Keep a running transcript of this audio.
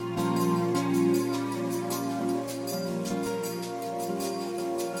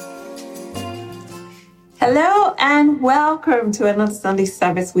Hello and welcome to another Sunday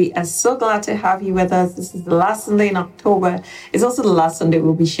service. We are so glad to have you with us. This is the last Sunday in October. It's also the last Sunday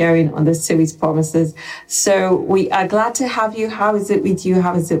we'll be sharing on this series, Promises. So we are glad to have you. How is it with you?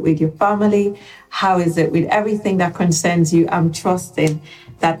 How is it with your family? How is it with everything that concerns you? I'm trusting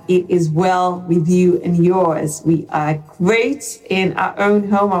that it is well with you and yours. We are great in our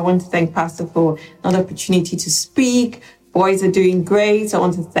own home. I want to thank Pastor for another opportunity to speak. Boys are doing great. I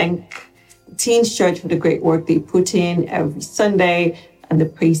want to thank Teens Church for the great work they put in every Sunday, and the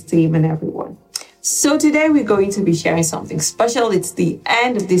praise team and everyone. So today we're going to be sharing something special. It's the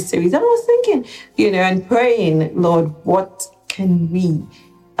end of this series. And I was thinking, and praying, Lord, what can we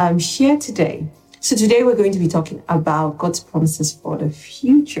share today? So today we're going to be talking about God's promises for the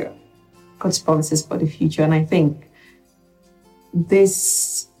future. God's promises for the future. And I think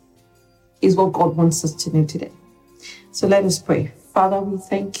this is what God wants us to know today. So let us pray. Father, we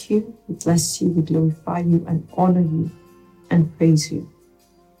thank you, we bless you, we glorify you and honor you and praise you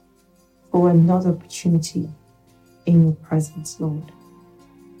for another opportunity in your presence, Lord.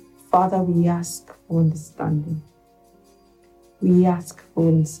 Father, we ask for understanding. We ask for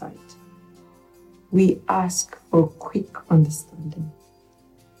insight. We ask for quick understanding,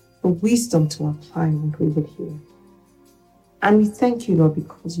 for wisdom to apply what we would hear. And we thank you, Lord,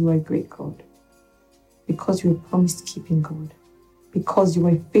 because you are a great God, because you are a promise-keeping God, because you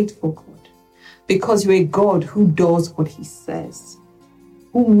are a faithful God, because you are a God who does what he says,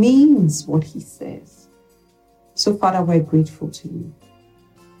 who means what he says. So, Father, we're grateful to you.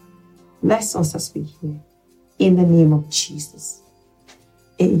 Bless us as we hear. In the name of Jesus.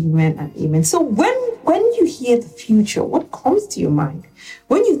 Amen and amen. So when you hear the future, what comes to your mind?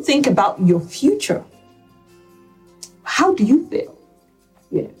 When you think about your future, how do you feel?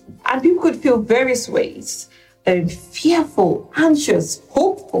 Yeah. And people could feel various ways. Fearful, anxious,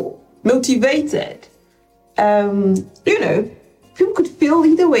 hopeful, motivated. People could feel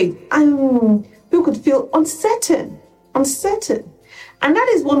either way. People could feel uncertain. And that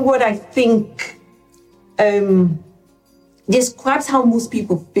is one word I think describes how most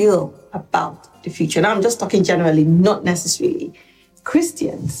people feel about the future. Now I'm just talking generally, not necessarily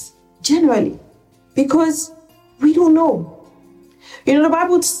Christians, generally, because we don't know. The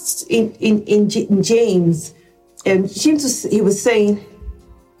Bible in James, he was saying,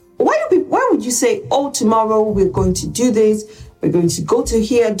 why would you say, oh, tomorrow we're going to do this, we're going to go to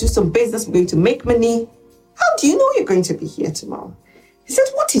here, do some business, we're going to make money. How do you know you're going to be here tomorrow? He said,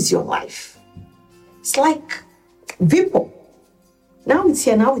 what is your life? It's like vapor. Now it's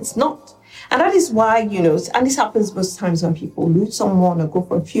here, now it's not. And that is why, and this happens most times when people lose someone or go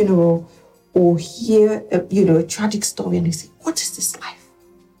for a funeral or hear, a tragic story and they say, what is this life?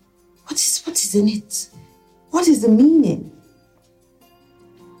 What is in it? What is the meaning?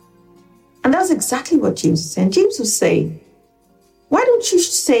 And that's exactly what James was saying. James was saying, why don't you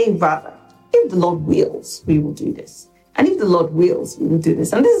say rather, if the Lord wills, we will do this. And if the Lord wills, we will do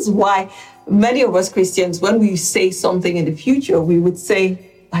this. And this is why many of us Christians, when we say something in the future, we would say,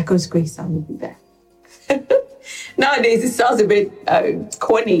 by God's grace, I will be there. Nowadays, it sounds a bit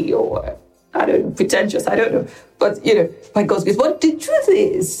corny or, pretentious. I don't know. But, by God's grace. But the truth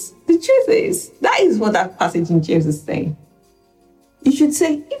is, that is what that passage in James is saying. You should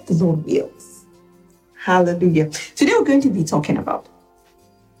say, if the Lord wills. Hallelujah. Today we're going to be talking about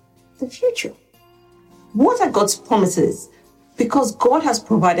the future. What are God's promises? Because God has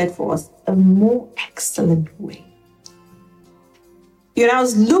provided for us a more excellent way. I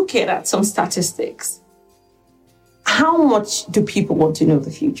was looking at some statistics. How much do people want to know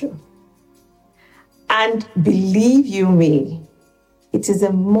the future? And believe you me, it is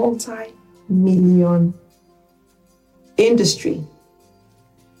a multi-million industry.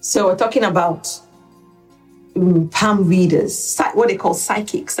 So we're talking about palm readers, what they call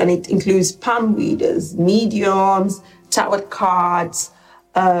psychics, and it includes palm readers, mediums, tarot cards,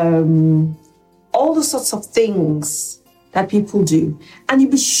 all the sorts of things that people do. And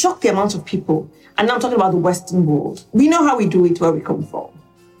you'd be shocked the amount of people, and now I'm talking about the Western world. We know how we do it where we come from.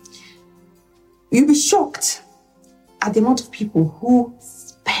 You'll be shocked at the amount of people who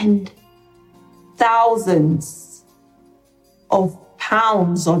spend thousands of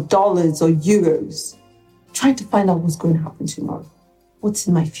pounds or dollars or euros trying to find out what's going to happen tomorrow. What's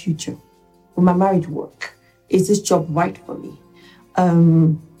in my future? Will my marriage work? Is this job right for me?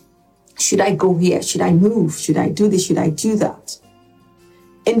 Should I go here? Should I move? Should I do this? Should I do that?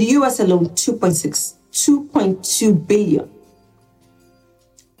 In the US alone, 2.2 billion.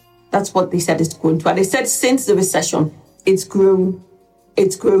 That's what they said it's going to. And they said since the recession, it's grown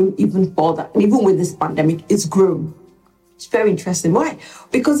even further. And even with this pandemic, it's grown. It's very interesting. Why?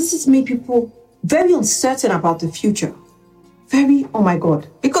 Because this has made people very uncertain about the future. Very, oh my God.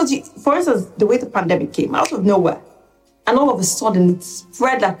 Because, for instance, the way the pandemic came out of nowhere, and all of a sudden it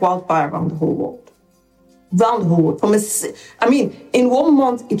spread like wildfire around the whole world. Around the whole world. In 1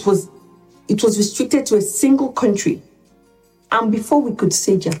 month, it was restricted to a single country. And before we could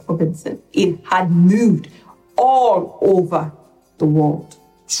say Jack Robinson, it had moved all over the world,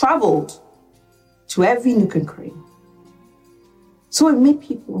 traveled to every nook and cranny. So it made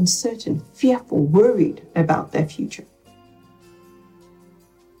people uncertain, fearful, worried about their future.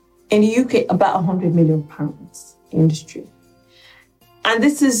 In the UK, about £100 million industry. And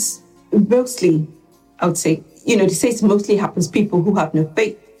this is mostly, I would say, they say it mostly happens people who have no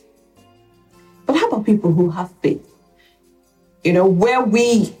faith. But how about people who have faith? Where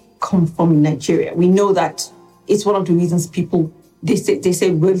we come from in Nigeria, we know that it's one of the reasons people, they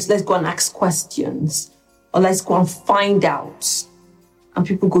say, well, let's go and ask questions, or let's go and find out. And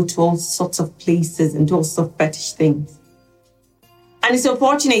people go to all sorts of places and do all sorts of fetish things. And it's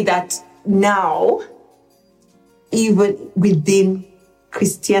unfortunate that now, even within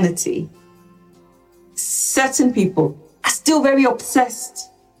Christianity, certain people are still very obsessed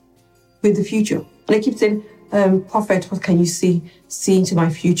with the future. And they keep saying, prophet, what can you see into my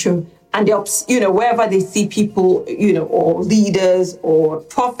future? And they, wherever they see people, or leaders or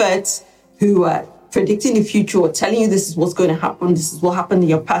prophets who are predicting the future or telling you this is what's going to happen, this is what happened in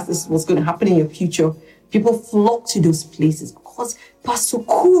your past, this is what's going to happen in your future, people flock to those places because people are so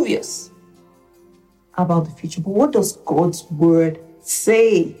curious about the future. But what does God's word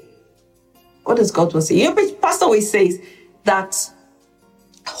say? What does God's word say? Pastor always says that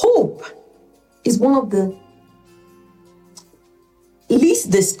hope is one of the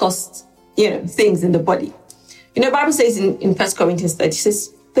least discussed, things in the body. The Bible says in 1 Corinthians 30, it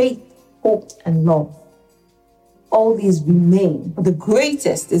says, faith, hope, and love. All these remain, but the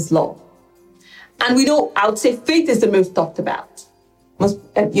greatest is love. And I would say faith is the most talked about.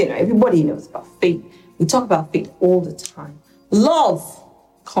 Everybody knows about faith. We talk about faith all the time. Love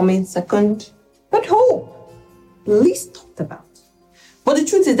coming second, but hope, least talked about. But the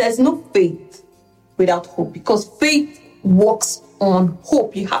truth is there's no faith without hope, because faith works on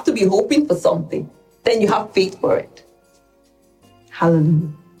hope. You have to be hoping for something. Then you have faith for it. Hallelujah.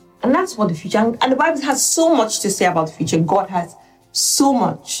 And that's what the future, and the Bible has so much to say about the future. God has so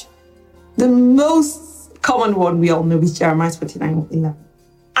much. The most common one we all know is Jeremiah 29:11.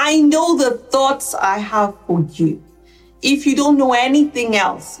 I know the thoughts I have for you. If you don't know anything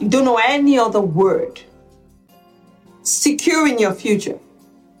else, you don't know any other word, securing your future,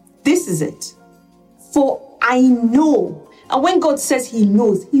 this is it. For I know. And when God says he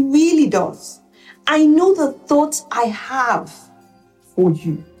knows, he really does. I know the thoughts I have for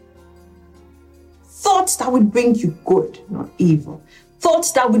you. Thoughts that would bring you good, not evil.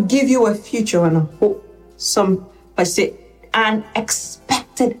 Thoughts that would give you a future and a hope. An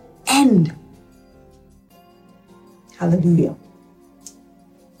expected end. Hallelujah.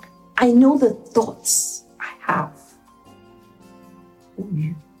 I know the thoughts I have for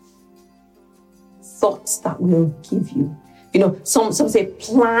you. Thoughts that will give you. Some say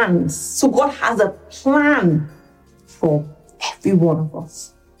plans. So God has a plan for every one of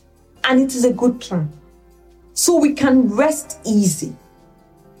us. And it is a good plan. So we can rest easy.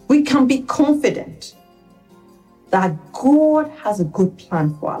 We can be confident that God has a good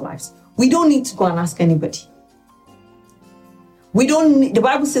plan for our lives. We don't need to go and ask anybody. The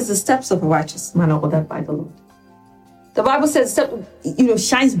Bible says the steps of a righteous man are ordered by the Lord. The Bible says the step,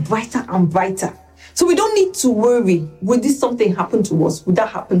 shines brighter and brighter. So we don't need to worry, will this something happen to us? Would that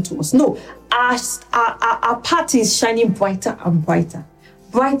happen to us? No, our path is shining brighter and brighter.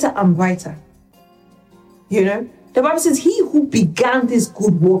 Brighter and brighter. The Bible says, he who began this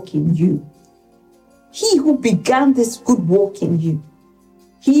good work in you, he who began this good work in you,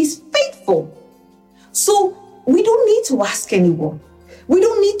 he is faithful. So we don't need to ask anyone. We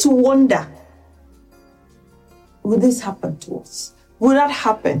don't need to wonder, will this happen to us? Will that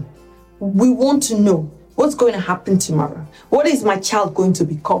happen? We want to know what's going to happen tomorrow. What is my child going to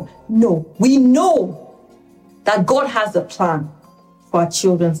become? No, we know that God has a plan for our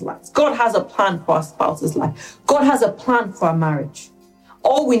children's lives. God has a plan for our spouse's life. God has a plan for our marriage.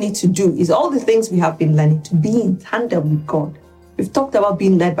 All we need to do is all the things we have been learning, to be in tandem with God. We've talked about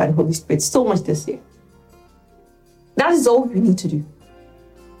being led by the Holy Spirit so much this year. That is all we need to do.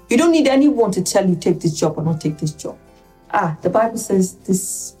 You don't need anyone to tell you take this job or not take this job. The Bible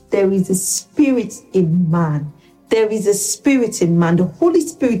says there is a spirit in man. There is a spirit in man. The Holy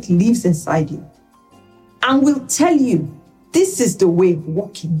Spirit lives inside you and will tell you, this is the way,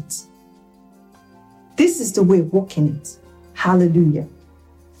 walk in it. This is the way, walk in it. Hallelujah.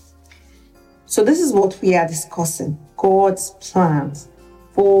 So this is what we are discussing. God's plans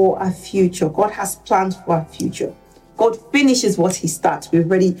for our future. God has plans for our future. God finishes what he starts. We've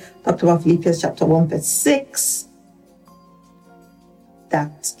already talked about Philippians chapter 1, verse 6.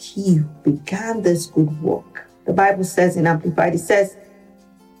 That he who began this good work. The Bible says in Amplified, it says,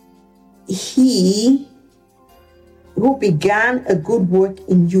 he who began a good work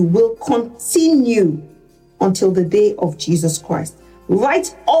in you will continue until the day of Jesus Christ,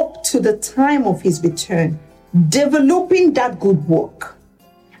 right up to the time of his return, developing that good work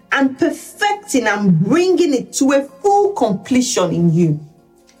and perfecting and bringing it to a full completion in you.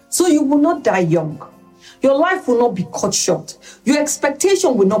 So you will not die young. Your life will not be cut short. Your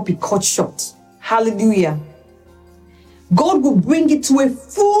expectation will not be cut short. Hallelujah. God will bring it to a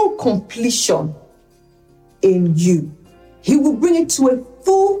full completion in you. He will bring it to a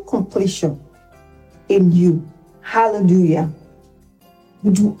full completion in you. Hallelujah.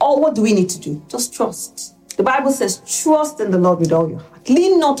 What do we need to do? Just trust. The Bible says, trust in the Lord with all your heart.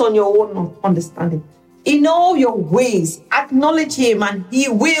 Lean not on your own understanding. In all your ways, acknowledge him and he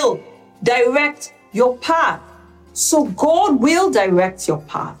will direct your path. So God will direct your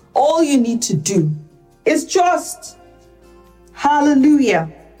path. All you need to do is trust. Hallelujah.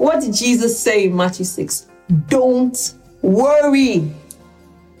 What did Jesus say in Matthew 6? Don't worry.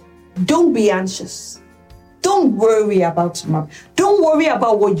 Don't be anxious. Don't worry about tomorrow. Don't worry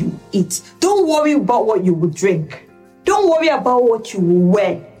about what you eat. Don't worry about what you will drink. Don't worry about what you will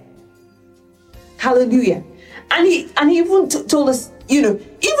wear. Hallelujah. And he even told us, even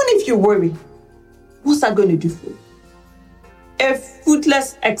if you worry, what's that going to do for you? A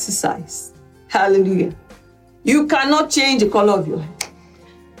fruitless exercise. Hallelujah. You cannot change the color of your hair.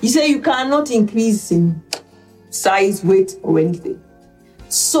 You say you cannot increase in size, weight, or anything.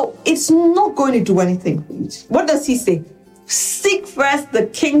 So it's not going to do anything for you. What does he say? Seek first the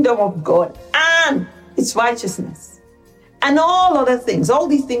kingdom of God and its righteousness. And all other things, all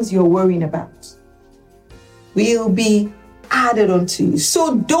these things you're worrying about, will be added unto you.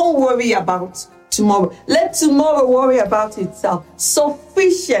 So don't worry about tomorrow. Let tomorrow worry about itself.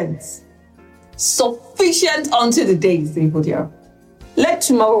 Sufficient unto the days, let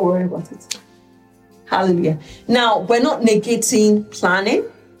tomorrow worry about it. Hallelujah. Now, we're not negating planning.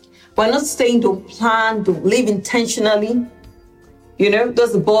 We're not saying don't plan, don't live intentionally.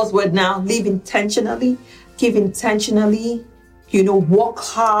 That's the buzzword now. Live intentionally, give intentionally, work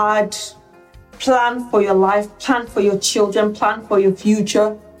hard, plan for your life, plan for your children, plan for your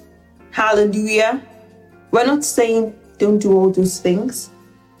future. Hallelujah. We're not saying don't do all those things.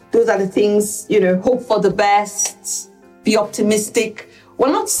 Those are the things, hope for the best, be optimistic.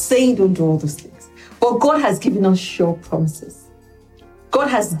 We're not saying don't do all those things. But God has given us sure promises. God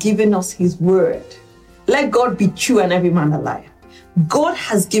has given us his word. Let God be true and every man a liar. God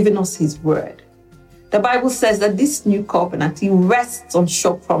has given us his word. The Bible says that this new covenant, he rests on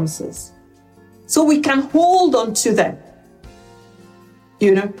sure promises. So we can hold on to them.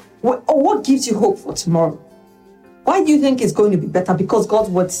 What gives you hope for tomorrow? Why do you think it's going to be better? Because God's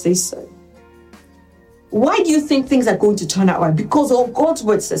word says so. Why do you think things are going to turn out right? Because all God's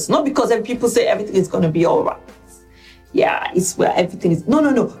word says, not because people say everything is going to be all right. Yeah, it's where everything is.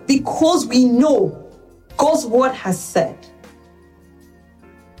 No. Because we know God's word has said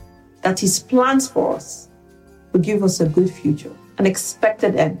that his plans for us will give us a good future, an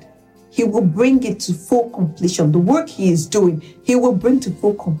expected end. He will bring it to full completion. The work he is doing, he will bring to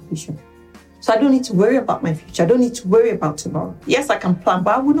full completion. So I don't need to worry about my future. I don't need to worry about tomorrow. Yes, I can plan,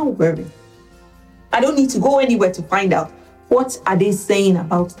 but I will not worry. I don't need to go anywhere to find out what are they saying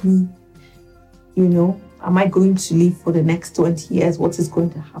about me. Am I going to live for the next 20 years? What is going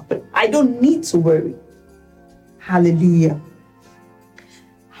to happen? I don't need to worry. Hallelujah.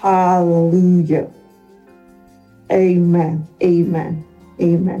 Hallelujah. Amen. Amen.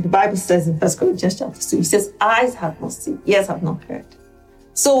 Amen. The Bible says in 1 Corinthians chapter 2, it says, eyes have not seen, ears have not heard.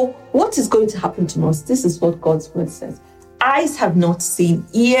 So what is going to happen to us? This is what God's word says. Eyes have not seen,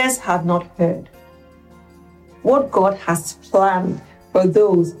 ears have not heard what God has planned for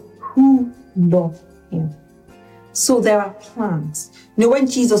those who love him. So there are plans. When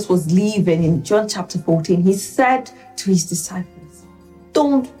Jesus was leaving in John chapter 14, he said to his disciples,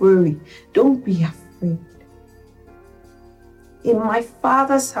 don't worry, don't be afraid. In my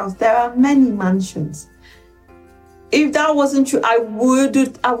Father's house, there are many mansions. If that wasn't true, I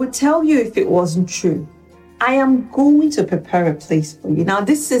would tell you if it wasn't true. I am going to prepare a place for you. Now,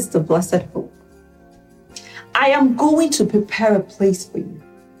 this is the blessed hope. I am going to prepare a place for you,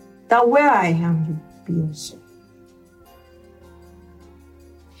 that where I am, you will be also.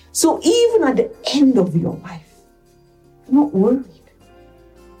 So even at the end of your life, you're not worried.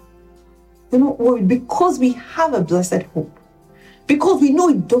 We're not worried because we have a blessed hope. Because we know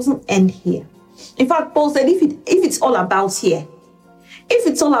it doesn't end here. In fact, Paul said, if it's all about here, if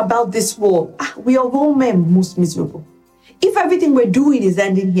it's all about this world, we are all men most miserable. If everything we're doing is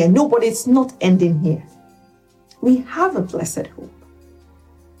ending here, no, but it's not ending here. We have a blessed hope.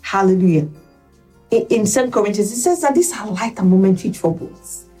 Hallelujah. In 2 Corinthians, it says that these are light and momentary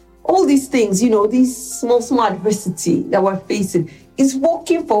troubles. All these things, these small adversity that we're facing is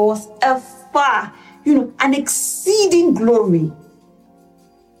working for us a far, an exceeding glory.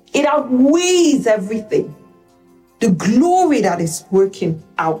 It outweighs everything. The glory that is working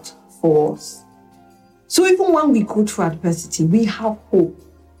out for us. So even when we go through adversity, we have hope.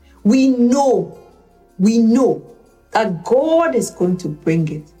 We know that God is going to bring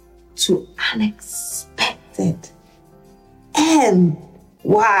it to an expected end.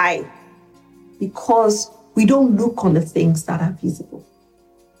 Why? Because we don't look on the things that are visible.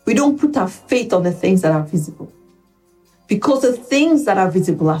 We don't put our faith on the things that are visible. Because the things that are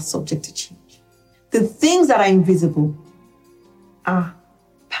visible are subject to change. The things that are invisible are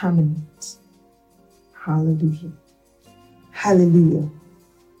permanent. Hallelujah. Hallelujah.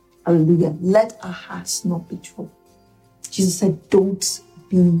 Hallelujah. Let our hearts not be troubled. Jesus said, don't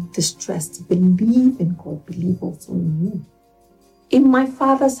be distressed. Believe in God. Believe also in me. In my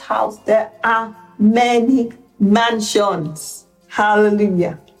Father's house, there are many mansions.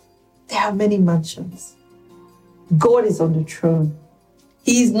 Hallelujah. There are many mansions. God is on the throne.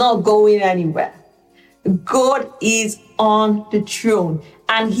 He's not going anywhere. God is on the throne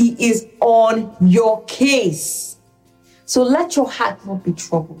and he is on your case. So let your heart not be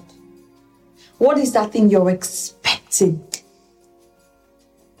troubled. What is that thing you're expecting?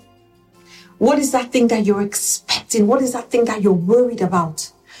 What is that thing that you're expecting? What is that thing that you're worried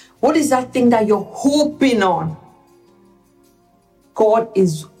about? What is that thing that you're hoping on? God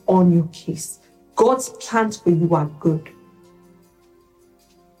is on your case. God's plans for you are good.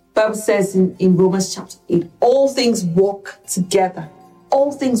 The Bible says in Romans chapter 8, all things work together.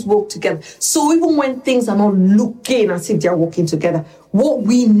 All things work together. So even when things are not looking as if they're working together, what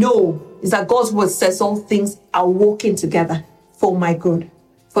we know is that God's word says all things are working together for my good,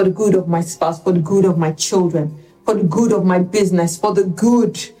 for the good of my spouse, for the good of my children, for the good of my business, for the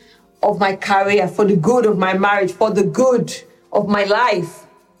good of my career, for the good of my marriage, for the good of my life.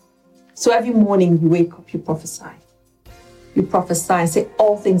 So every morning you wake up, you prophesy. You prophesy and say,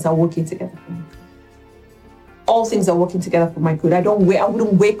 all things are working together for me. All things are working together for my good. I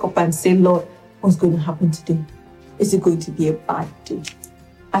wouldn't wake up and say, Lord, what's going to happen today? Is it going to be a bad day?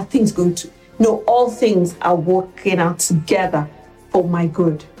 Are things going to? No, all things are working out together for my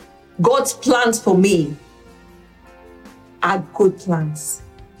good. God's plans for me are good plans.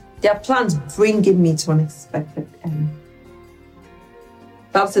 They are plans bringing me to an expected end.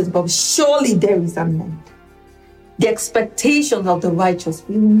 The Bible says, but surely there is an end. The expectations of the righteous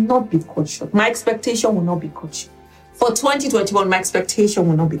will not be cut short. My expectation will not be cut short. For 2021, my expectation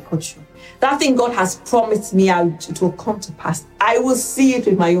will not be cut short. That thing God has promised me, it will come to pass. I will see it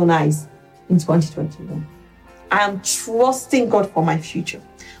with my own eyes in 2021. I am trusting God for my future.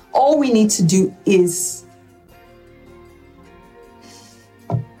 All we need to do is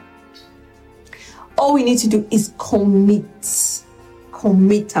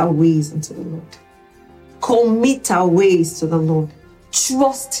commit our ways unto the Lord. Commit our ways to the Lord.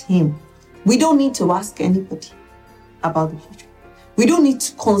 Trust him. We don't need to ask anybody about the future. We don't need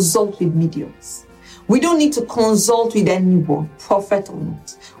to consult with mediums. We don't need to consult with anyone, prophet or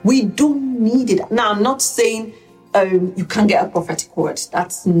not. We don't need it. Now, I'm not saying you can't get a prophetic word.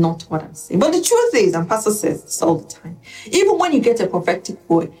 That's not what I'm saying. But the truth is, and Pastor says this all the time, even when you get a prophetic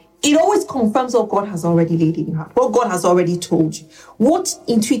word, it always confirms what God has already laid in your heart, what God has already told you, what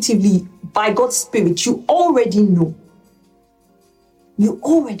intuitively, by God's Spirit, you already know. You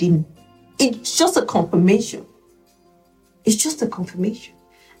already know. It's just a confirmation. It's just a confirmation.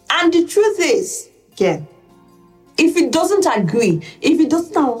 And the truth is, again, if it doesn't agree, if it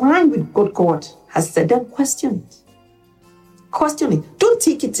doesn't align with what God has said, then question it. Question it. Don't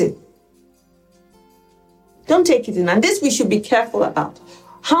take it in. Don't take it in. And this we should be careful about.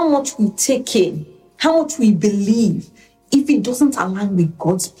 How much we take in, how much we believe, if it doesn't align with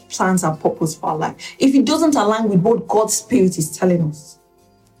God's plans and purpose for our life, if it doesn't align with what God's Spirit is telling us,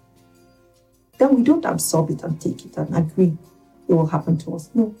 then we don't absorb it and take it and agree it will happen to us.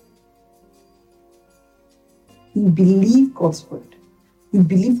 No. We believe God's word. We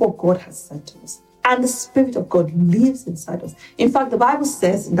believe what God has said to us. And the Spirit of God lives inside us. In fact, the Bible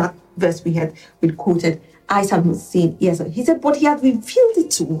says in that verse we quoted, eyes have not seen, ears have. He said, but he has revealed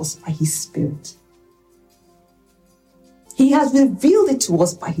it to us by his Spirit. He has revealed it to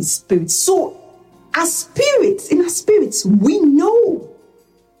us by his Spirit. So as spirits, in our spirits, we know.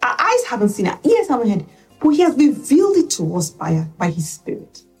 Our eyes haven't seen, our ears haven't heard, but he has revealed it to us by his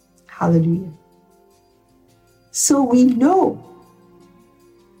Spirit. Hallelujah. So we know.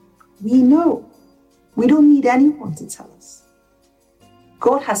 We know. We don't need anyone to tell us.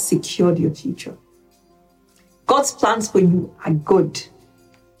 God has secured your future. God's plans for you are good.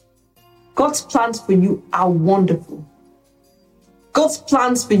 God's plans for you are wonderful. God's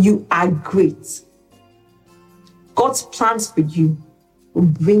plans for you are great. God's plans for you will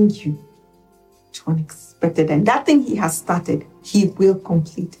bring you to an expected end. That thing he has started, he will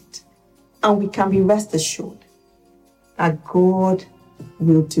complete it. And we can be rest assured that God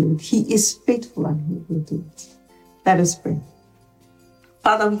will do it. He is faithful and he will do it. Let us pray.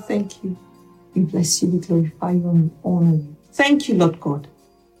 Father, we thank you. We bless you, we glorify you, and we honor you. Thank you, Lord God,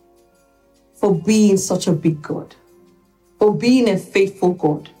 for being such a big God, for being a faithful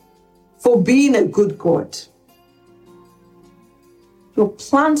God, for being a good God. Your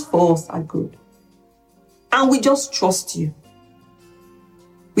plans for us are good. And we just trust you.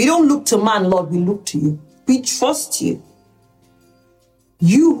 We don't look to man, Lord, we look to you. We trust you.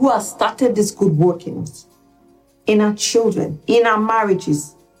 You who have started this good work in us, in our children, in our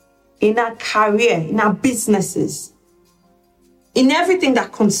marriages, in our career, in our businesses, in everything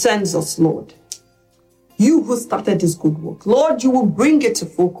that concerns us, Lord. You who started this good work, Lord, you will bring it to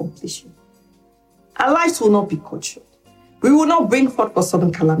full completion. Our lives will not be cut short. We will not bring forth for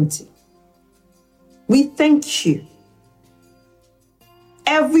sudden calamity. We thank you.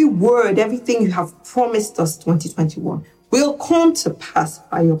 Every word, everything you have promised us 2021 will come to pass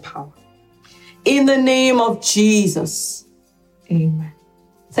by your power. In the name of Jesus. Amen.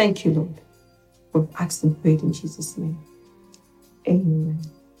 Thank you, Lord. We've asked and prayed in Jesus' name. Amen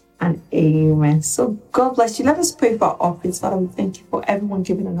and amen. So God bless you. Let us pray for our offerings. Father, we thank you for everyone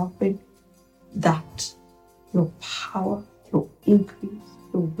giving an offering, that your power, your increase,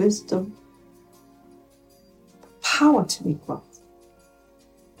 your wisdom, the power to make wealth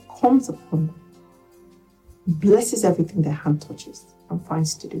comes upon them, blesses everything their hand touches and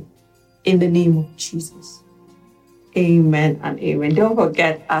finds to do. In the name of Jesus. Amen and amen. Don't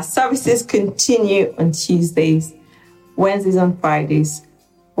forget, our services continue on Tuesdays, Wednesdays and Fridays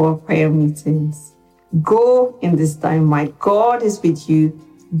for prayer meetings. Go in this time. My God is with you.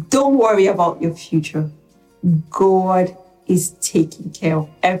 Don't worry about your future. God is taking care of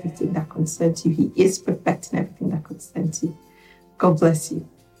everything that concerns you. He is perfecting everything that concerns you. God bless you.